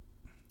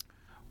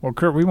Well,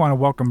 Kurt, we want to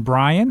welcome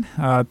Brian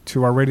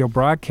to our radio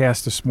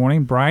broadcast this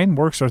morning. Brian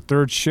works our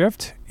third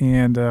shift,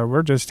 and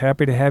we're just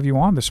happy to have you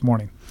on this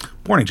morning.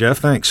 Morning, Jeff.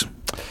 Thanks.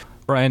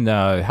 Brian,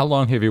 how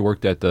long have you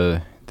worked at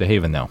the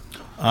Haven now?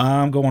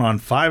 I'm going on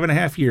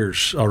 5.5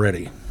 years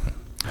already.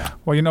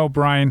 Well, you know,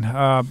 Brian,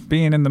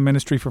 being in the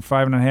ministry for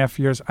 5.5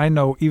 years, I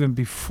know even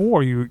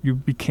before you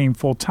became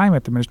full-time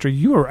at the ministry,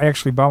 you were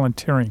actually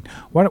volunteering.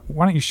 Why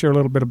don't you share a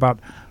little bit about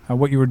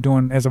what you were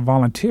doing as a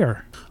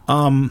volunteer?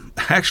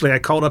 Actually, I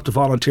called up to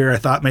volunteer. I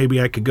thought maybe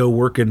I could go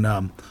work in,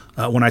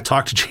 when I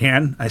talked to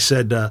Jan, I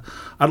said,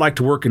 I'd like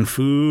to work in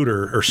food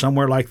or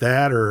somewhere like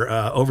that, or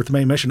over at the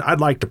main mission. I'd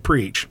like to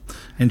preach.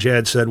 And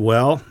Jan said,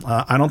 well,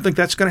 I don't think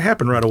that's going to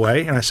happen right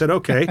away. And I said,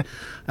 okay.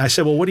 I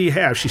said, well, what do you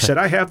have? She said,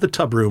 I have the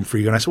tub room for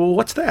you. And I said, well,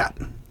 what's that?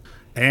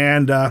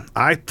 And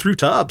I threw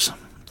tubs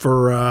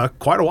for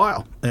quite a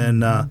while.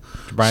 And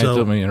Brian,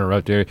 let me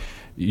interrupt there.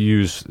 You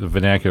use the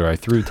vernacular, I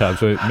threw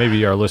tubs, so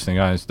maybe our listening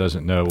audience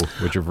doesn't know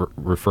what you're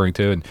referring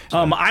to. And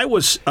I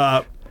was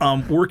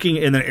working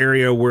in an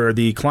area where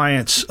the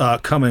clients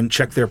come and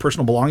check their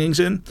personal belongings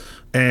in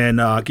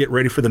and get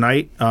ready for the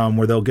night,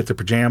 where they'll get their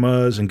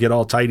pajamas and get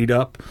all tidied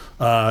up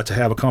to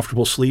have a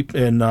comfortable sleep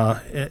in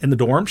the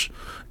dorms.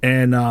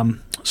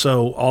 And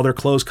so all their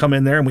clothes come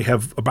in there, and we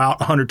have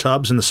about 100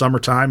 tubs in the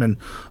summertime, and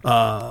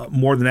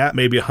more than that,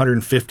 maybe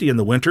 150 in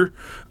the winter.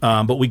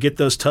 But we get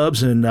those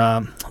tubs, and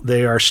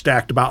they are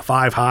stacked about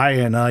 5 high,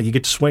 and you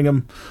get to swing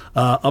them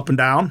up and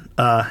down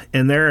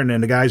in there, and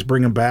then the guys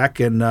bring them back.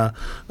 And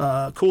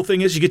cool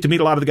thing is you get to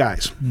meet a lot of the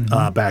guys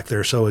back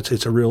there, so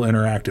it's a real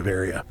interactive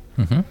area.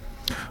 Mm-hmm.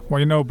 Well,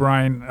 you know,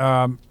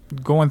 Brian,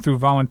 going through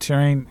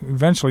volunteering,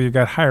 eventually you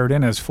got hired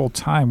in as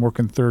full-time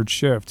working third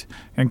shift.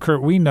 And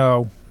Kurt, we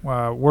know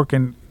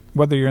working,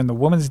 whether you're in the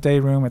women's day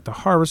room at the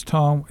Harvest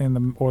Home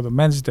or the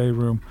men's day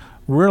room,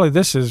 really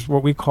this is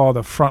what we call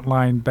the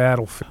frontline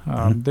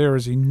battlefield. There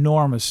is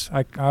enormous,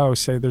 I always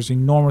say there's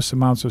enormous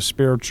amounts of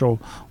spiritual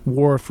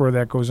warfare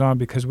that goes on,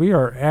 because we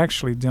are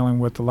actually dealing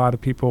with a lot of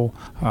people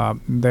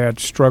that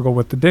struggle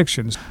with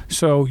addictions.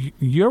 So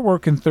you're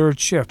working third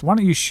shift. Why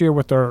don't you share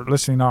with our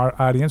listening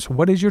audience,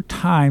 what is your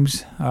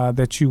times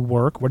that you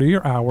work, what are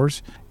your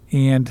hours,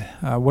 and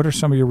what are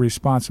some of your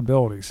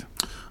responsibilities?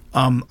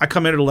 I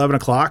come in at 11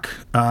 o'clock,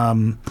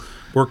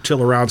 work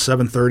till around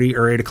 7:30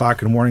 or 8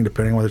 o'clock in the morning,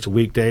 depending on whether it's a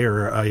weekday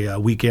or a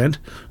weekend.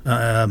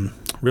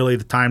 Really,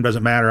 the time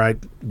doesn't matter.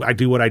 I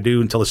do what I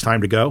do until it's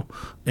time to go.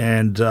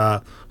 And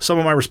some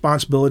of my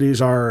responsibilities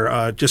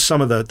are just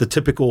some of the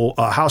typical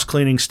house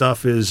cleaning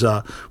stuff is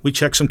we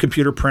check some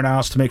computer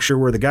printouts to make sure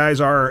where the guys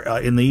are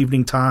in the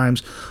evening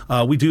times.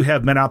 We do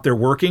have men out there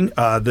working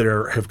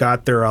that have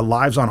got their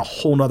lives on a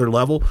whole nother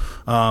level.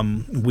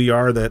 We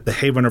are the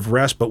haven of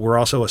rest, but we're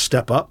also a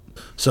step up.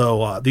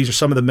 So these are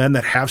some of the men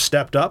that have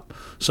stepped up.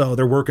 So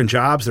they're working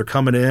jobs. They're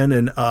coming in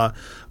and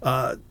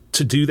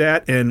to do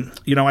that. And,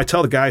 you know, I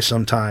tell the guys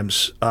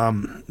sometimes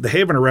the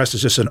Haven of Rest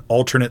is just an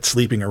alternate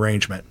sleeping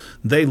arrangement.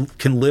 They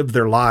can live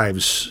their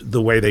lives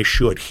the way they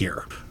should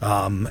here,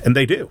 and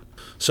they do.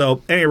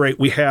 So at any rate,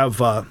 we have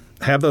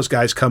those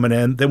guys coming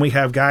in. Then we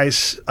have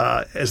guys,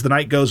 as the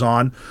night goes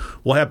on,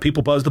 we'll have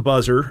people buzz the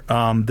buzzer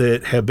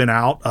that have been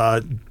out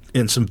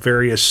in some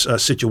various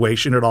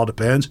situation. It all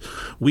depends.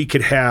 We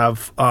could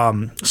have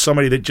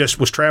somebody that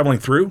just was traveling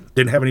through,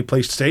 didn't have any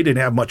place to stay,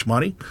 didn't have much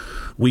money.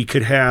 We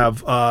could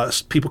have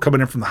people coming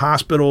in from the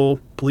hospital,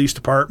 police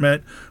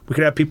department. We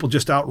could have people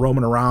just out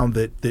roaming around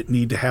that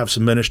need to have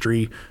some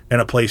ministry and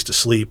a place to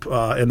sleep.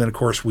 And then, of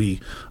course, we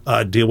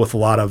deal with a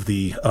lot of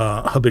the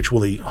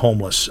habitually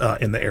homeless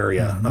in the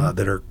area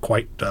that are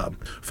quite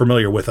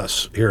familiar with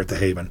us here at the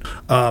Haven.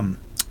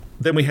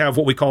 Then we have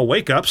what we call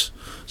wake-ups.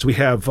 So we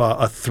have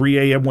a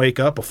 3 a.m.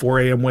 wake-up, a 4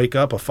 a.m.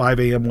 wake-up, a 5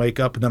 a.m.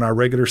 wake-up, and then our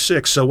regular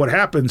 6. So what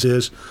happens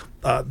is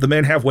the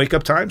men have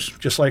wake-up times,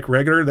 just like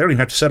regular. They don't even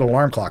have to set an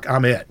alarm clock.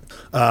 I'm it.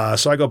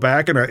 So I go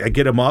back and I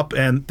get them up,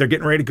 and they're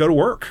getting ready to go to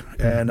work.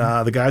 And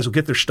the guys will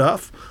get their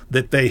stuff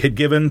that they had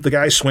given the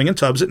guys swinging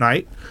tubs at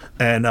night,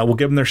 and we'll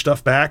give them their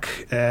stuff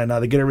back, and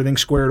they get everything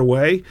squared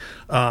away.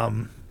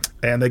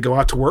 And they go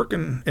out to work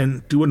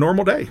and do a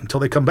normal day until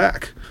they come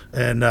back.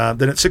 And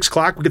then at 6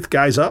 o'clock, we get the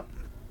guys up.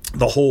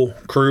 The whole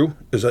crew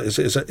is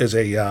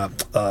a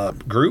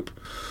group.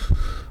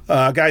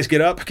 Guys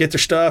get up, get their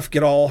stuff,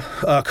 get all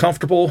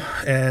comfortable,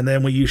 and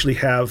then we usually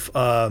have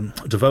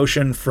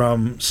devotion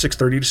from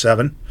 6:30 to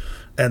 7,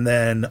 and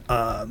then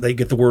they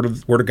get the word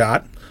of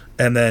God.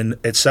 And then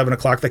at 7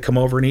 o'clock, they come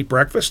over and eat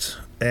breakfast,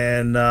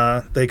 and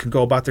they can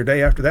go about their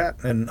day after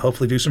that and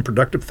hopefully do some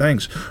productive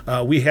things.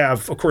 We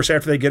have, of course,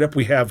 after they get up,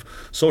 we have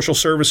social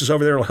services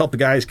over there that will help the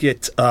guys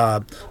get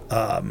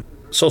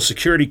Social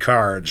Security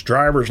cards,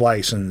 driver's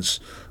license,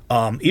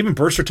 even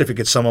birth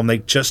certificates. Some of them, they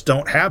just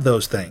don't have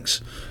those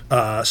things.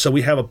 So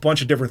we have a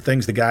bunch of different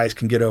things the guys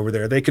can get over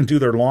there. They can do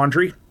their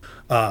laundry.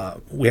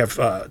 We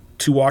have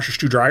 2 washers,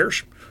 2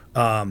 dryers.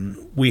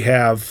 We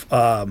have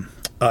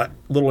a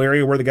little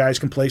area where the guys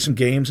can play some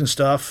games and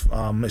stuff.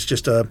 It's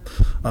just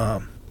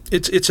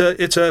it's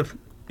a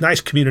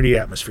nice community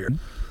atmosphere.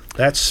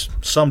 That's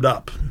summed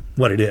up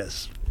what it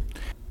is.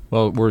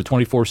 Well, we're a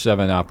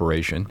 24/7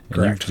 operation, and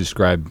Correct. you've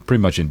described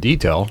pretty much in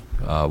detail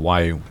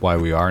why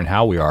we are and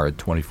how we are a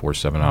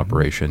 24/7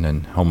 operation,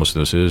 and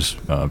homelessness is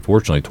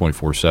unfortunately a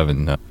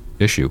 24/7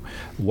 issue.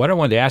 What I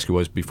wanted to ask you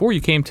was, before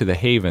you came to the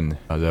Haven,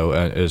 though,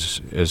 as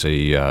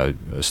a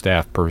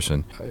staff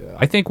person,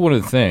 I think one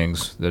of the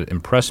things that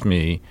impressed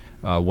me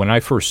when I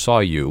first saw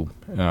you,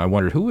 I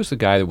wondered who was the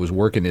guy that was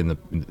working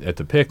at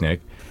the picnic.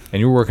 And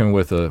you were working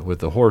with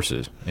the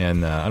horses,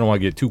 and I don't want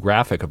to get too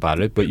graphic about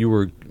it, but you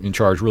were in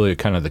charge, really, of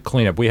kind of the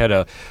cleanup. We had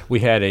a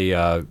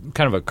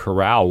kind of a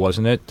corral,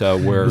 wasn't it?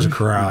 Where It was a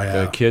corral,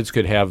 yeah. kids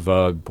could have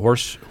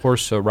horse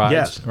rides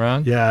Yes.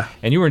 around. Yeah.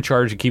 And you were in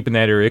charge of keeping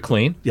that area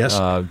clean. Yes.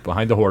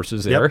 Behind the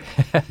horses there.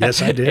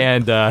 Yes, I did.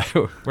 And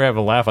we're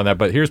having a laugh on that.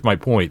 But here's my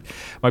point.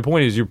 My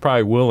point is, you're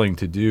probably willing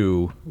to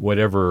do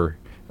whatever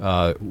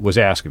was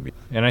asked of you.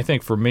 And I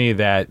think for me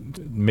that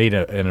made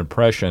an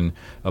impression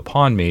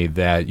upon me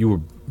that you were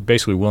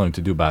basically willing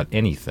to do about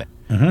anything.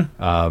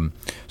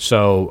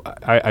 So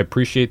I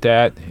appreciate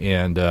that,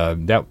 and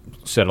that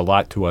said a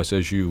lot to us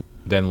as you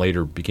then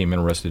later became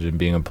interested in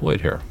being employed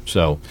here.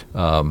 So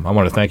I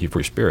want to thank you for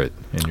your spirit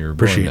and your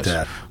Appreciate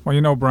willingness. that.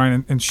 Well,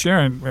 Brian, and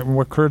sharing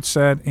what Kurt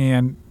said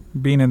and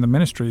being in the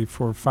ministry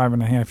for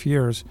 5.5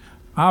 years,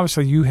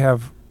 obviously you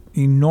have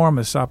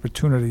enormous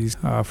opportunities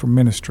for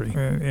ministry.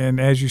 And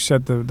as you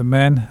said, the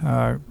men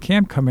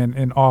can come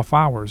in off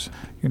hours,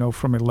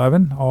 from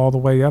 11 all the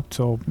way up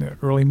till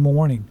early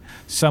morning.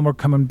 Some are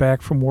coming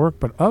back from work,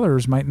 but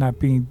others might not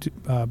be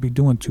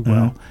doing too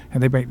well,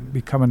 and they might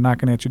be coming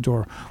knocking at your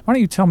door. Why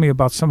don't you tell me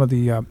about some of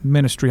the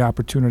ministry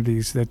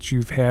opportunities that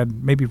you've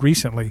had maybe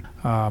recently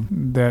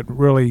that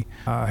really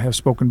have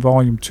spoken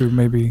volume to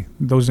maybe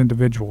those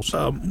individuals?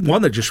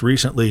 One that just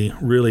recently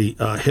really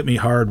hit me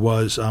hard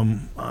was,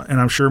 and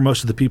I'm sure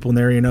most of the people in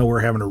the area know, we're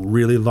having a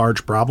really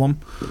large problem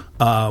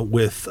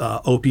with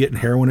opiate and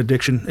heroin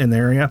addiction in the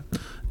area.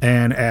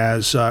 And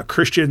as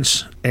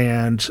Christians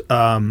and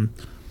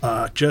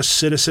just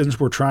citizens,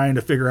 we're trying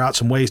to figure out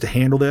some ways to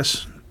handle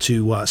this,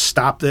 to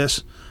stop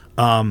this.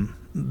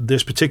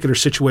 This particular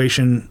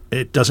situation,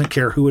 it doesn't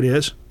care who it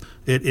is.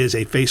 It is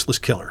a faceless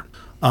killer.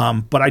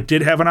 But I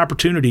did have an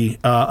opportunity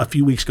a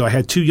few weeks ago. I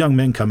had 2 young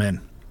men come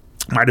in.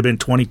 Might have been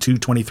 22,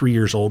 23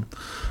 years old.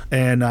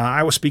 And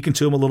I was speaking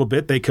to them a little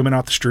bit. They come in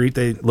off the street.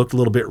 They looked a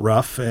little bit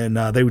rough, and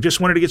they just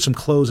wanted to get some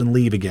clothes and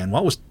leave again.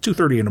 Well, it was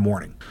 2:30 in the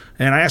morning.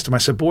 And I asked them, I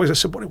said, boys,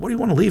 what do you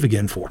want to leave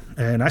again for?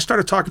 And I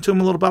started talking to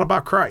them a little bit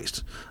about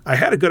Christ. I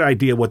had a good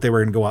idea what they were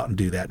going to go out and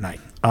do that night.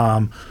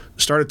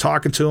 Started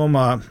talking to them,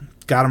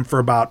 got them for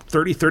about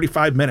 30,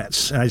 35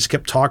 minutes, and I just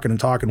kept talking and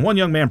talking. One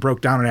young man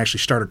broke down and actually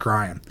started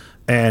crying.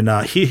 And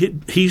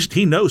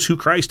he knows who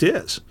Christ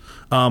is.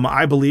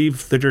 I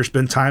believe that there's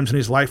been times in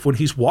his life when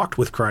he's walked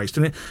with Christ.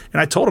 And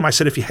I told him, I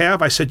said, if you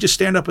have, I said, just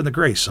stand up in the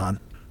grace, son.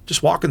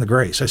 Just walk in the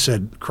grace. I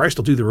said, Christ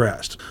will do the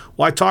rest.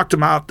 Well, I talked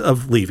him out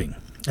of leaving,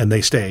 and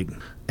they stayed.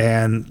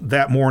 And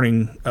that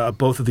morning,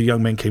 both of the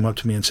young men came up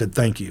to me and said,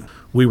 thank you.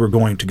 We were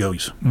going to go.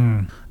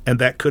 And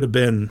that could have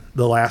been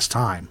the last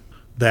time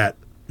that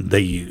they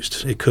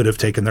used. It could have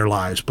taken their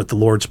lives, but the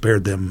Lord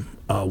spared them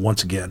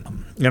once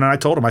again. And I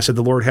told him, I said,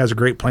 the Lord has a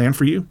great plan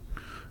for you.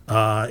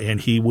 And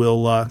he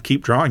will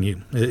keep drawing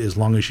you as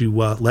long as you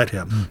let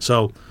him.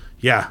 So,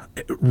 yeah,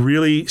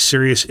 really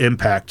serious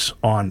impact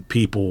on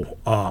people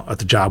at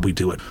the job we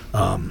do it.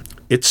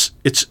 It's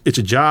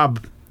a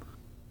job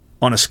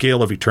on a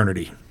scale of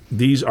eternity.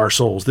 These are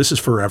souls. This is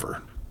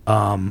forever.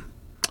 And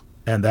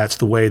that's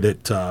the way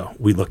that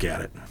we look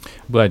at it.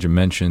 I'm glad you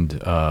mentioned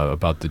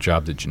about the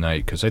job that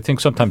Unite, because I think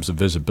sometimes the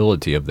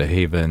visibility of the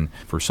Haven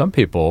for some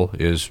people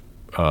is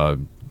the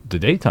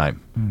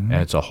daytime, and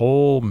it's a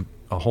whole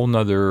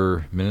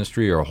nother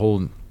ministry or a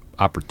whole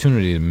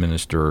opportunity to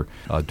minister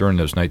during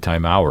those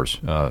nighttime hours.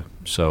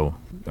 So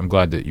I'm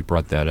glad that you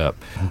brought that up.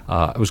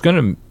 I was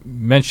going to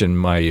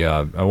mention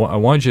I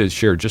wanted you to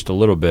share just a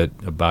little bit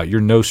about you're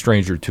no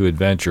stranger to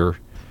adventure.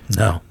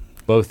 No.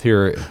 Both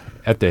here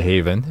at the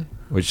Haven,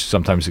 which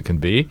sometimes it can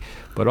be,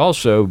 but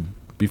also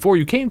before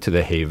you came to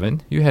the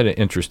Haven, you had an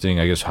interesting,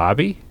 I guess,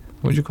 hobby.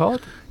 What would you call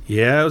it?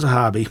 Yeah, it was a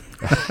hobby.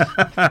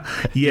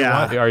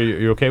 Yeah. Are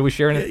you okay with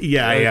sharing it?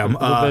 Yeah, I am. A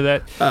little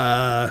bit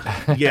of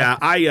that? Yeah,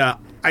 I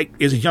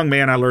as a young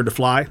man, I learned to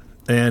fly,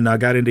 and I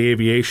got into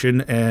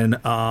aviation, and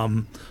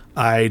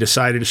I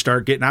decided to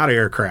start getting out of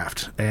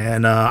aircraft.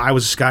 And I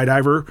was a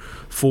skydiver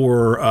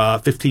for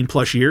 15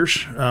 plus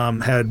years,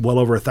 had well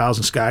over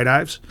 1,000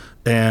 skydives,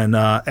 and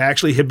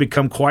actually had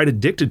become quite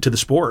addicted to the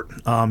sport.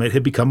 It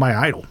had become my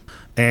idol.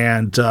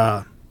 And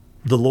the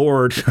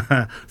Lord,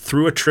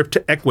 through a trip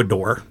to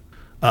Ecuador,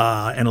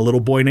 and a little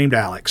boy named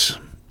Alex,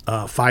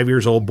 5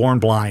 years old, born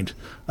blind,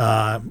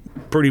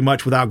 pretty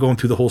much without going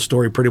through the whole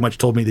story, pretty much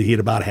told me that he had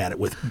about had it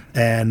with me.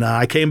 And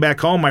I came back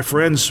home. My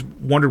friends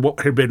wondered what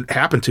had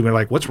happened to me.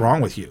 Like, what's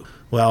wrong with you?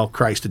 Well,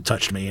 Christ had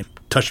touched me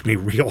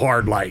real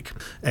hard, like.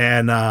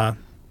 And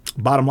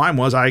bottom line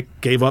was I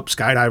gave up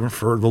skydiving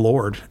for the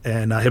Lord,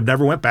 and I have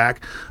never went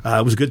back.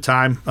 It was a good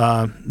time.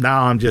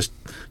 Now I'm just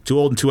too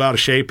old and too out of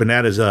shape, and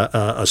that is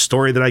a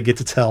story that I get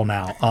to tell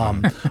now.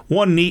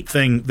 One neat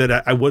thing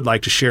that I would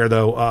like to share,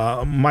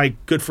 though, my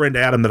good friend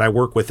Adam that I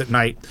work with at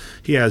night,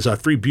 he has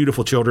 3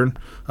 beautiful children,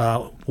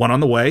 one on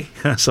the way,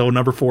 so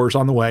number 4 is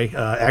on the way,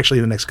 actually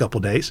in the next couple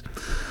of days.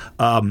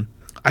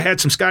 I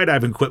had some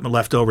skydiving equipment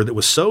left over that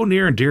was so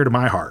near and dear to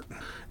my heart,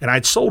 and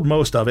I'd sold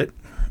most of it.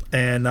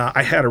 And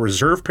I had a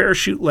reserve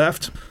parachute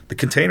left, the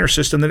container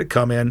system that it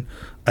come in,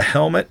 a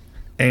helmet,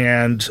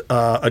 and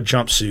a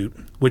jumpsuit,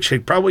 which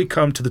had probably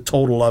come to the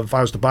total of, if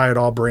I was to buy it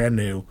all brand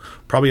new,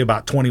 probably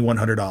about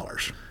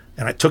 $2,100.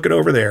 And I took it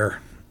over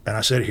there, and I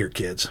said, here,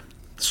 kids.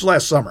 This was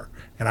last summer.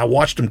 And I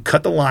watched them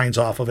cut the lines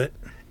off of it,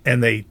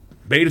 and they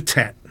made a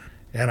tent.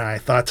 And I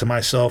thought to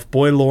myself,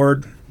 boy,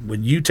 Lord,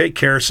 when you take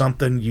care of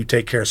something, you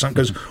take care of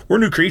something, because we're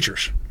new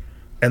creatures.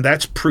 And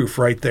that's proof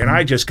right there. And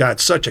I just got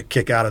such a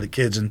kick out of the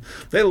kids. And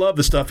they love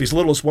the stuff. His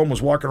littlest one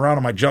was walking around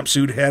in my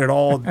jumpsuit, had it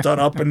all done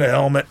up in the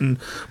helmet.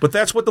 But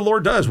that's what the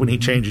Lord does when he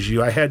changes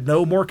you. I had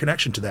no more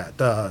connection to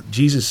that.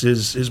 Jesus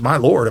is my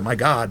Lord and my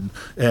God.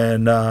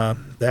 And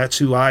that's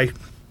who I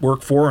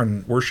work for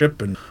and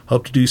worship and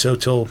hope to do so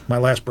till my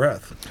last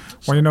breath.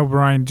 Well, you know,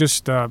 Brian,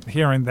 just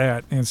hearing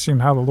that and seeing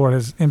how the Lord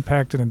has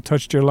impacted and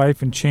touched your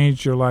life and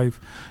changed your life.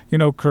 You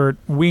know, Kurt,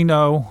 we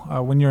know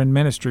when you're in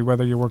ministry,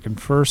 whether you're working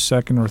first,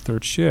 second, or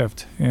third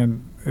shift,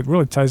 and it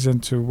really ties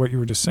into what you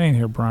were just saying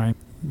here, Brian.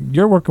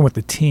 You're working with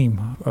a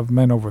team of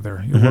men over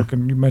there. You're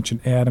working. You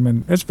mentioned Adam,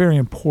 and it's very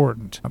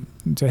important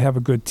to have a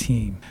good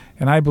team.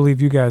 And I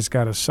believe you guys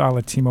got a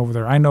solid team over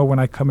there. I know when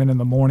I come in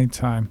the morning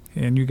time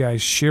and you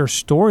guys share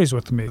stories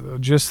with me,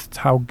 just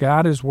how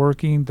God is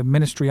working, the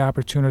ministry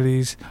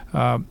opportunities,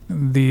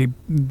 the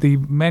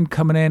men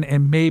coming in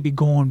and maybe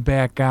going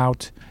back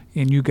out,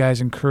 and you guys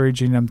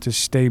encouraging them to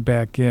stay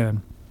back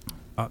in.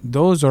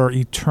 Those are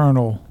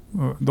eternal.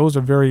 Those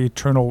are very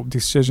eternal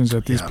decisions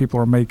that these people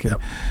are making.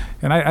 Yep.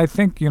 And I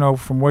think, you know,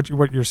 from what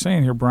you're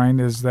saying here, Brian,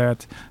 is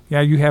that,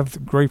 yeah, you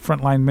have great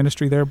frontline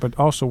ministry there, but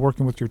also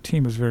working with your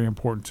team is very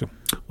important too.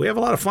 We have a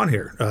lot of fun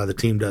here, the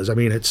team does. I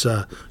mean, it's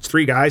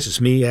 3 guys. It's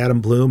me,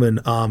 Adam Bloom,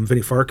 and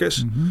Vinny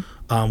Farkas.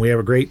 We have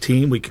a great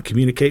team. We can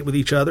communicate with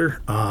each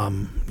other.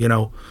 You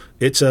know,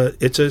 it's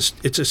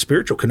a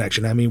spiritual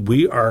connection. I mean,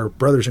 we are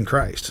brothers in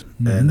Christ,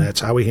 and that's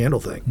how we handle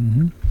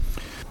things.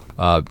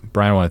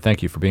 Brian, I want to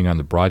thank you for being on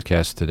the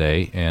broadcast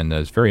today, and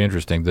it's very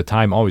interesting. The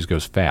time always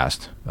goes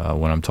fast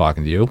when I'm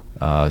talking to you,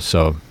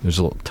 so there's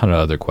a ton of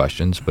other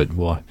questions, but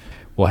we'll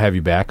have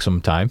you back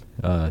sometime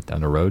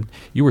down the road.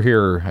 You were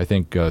here, I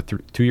think,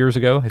 2 years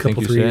ago. I think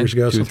you said 3 years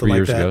ago, 2 or 3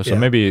 years ago. So yeah.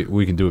 maybe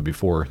we can do it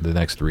before the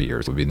next 3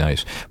 years. It would be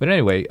nice. But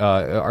anyway,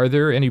 are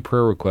there any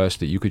prayer requests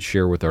that you could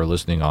share with our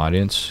listening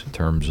audience in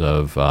terms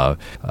of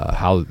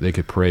how they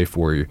could pray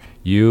for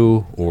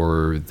you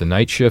or the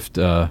night shift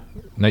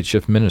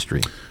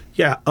ministry?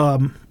 Yeah,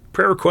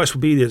 prayer request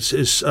would be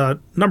is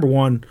number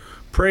one,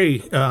 pray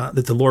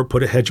that the Lord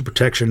put a hedge of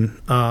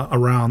protection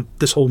around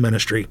this whole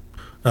ministry,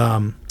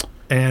 and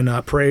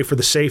pray for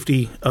the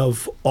safety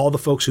of all the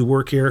folks who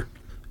work here,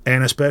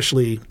 and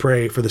especially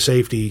pray for the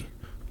safety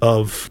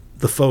of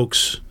the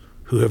folks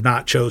who have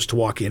not chose to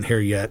walk in here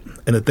yet,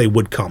 and that they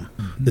would come,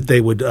 that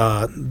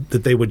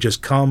they would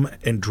just come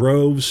in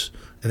droves,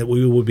 and that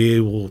we will be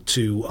able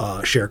to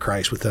share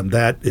Christ with them.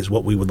 That is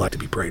what we would like to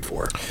be prayed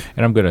for.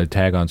 And I'm going to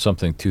tag on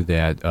something to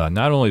that.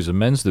 Not only is the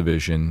men's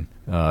division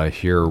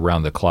here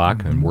around the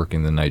clock and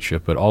working the night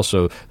shift, but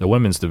also the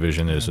women's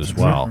division is as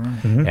well.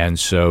 And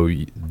so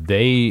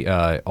they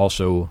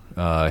also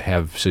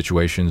have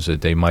situations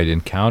that they might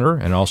encounter,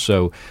 and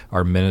also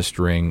are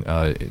ministering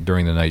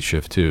during the night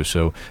shift too.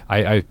 So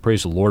I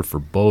praise the Lord for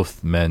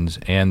both men's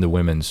and the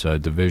women's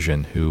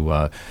division who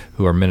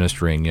are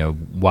ministering, you know,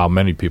 while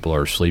many people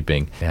are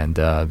sleeping, and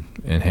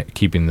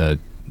keeping the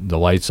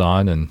lights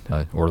on and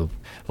or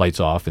lights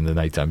off in the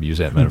nighttime. Use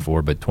that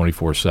metaphor, but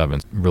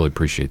 24/7. Really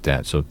appreciate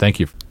that. So thank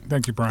you.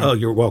 Thank you, Brian. Oh,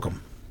 you're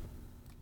welcome.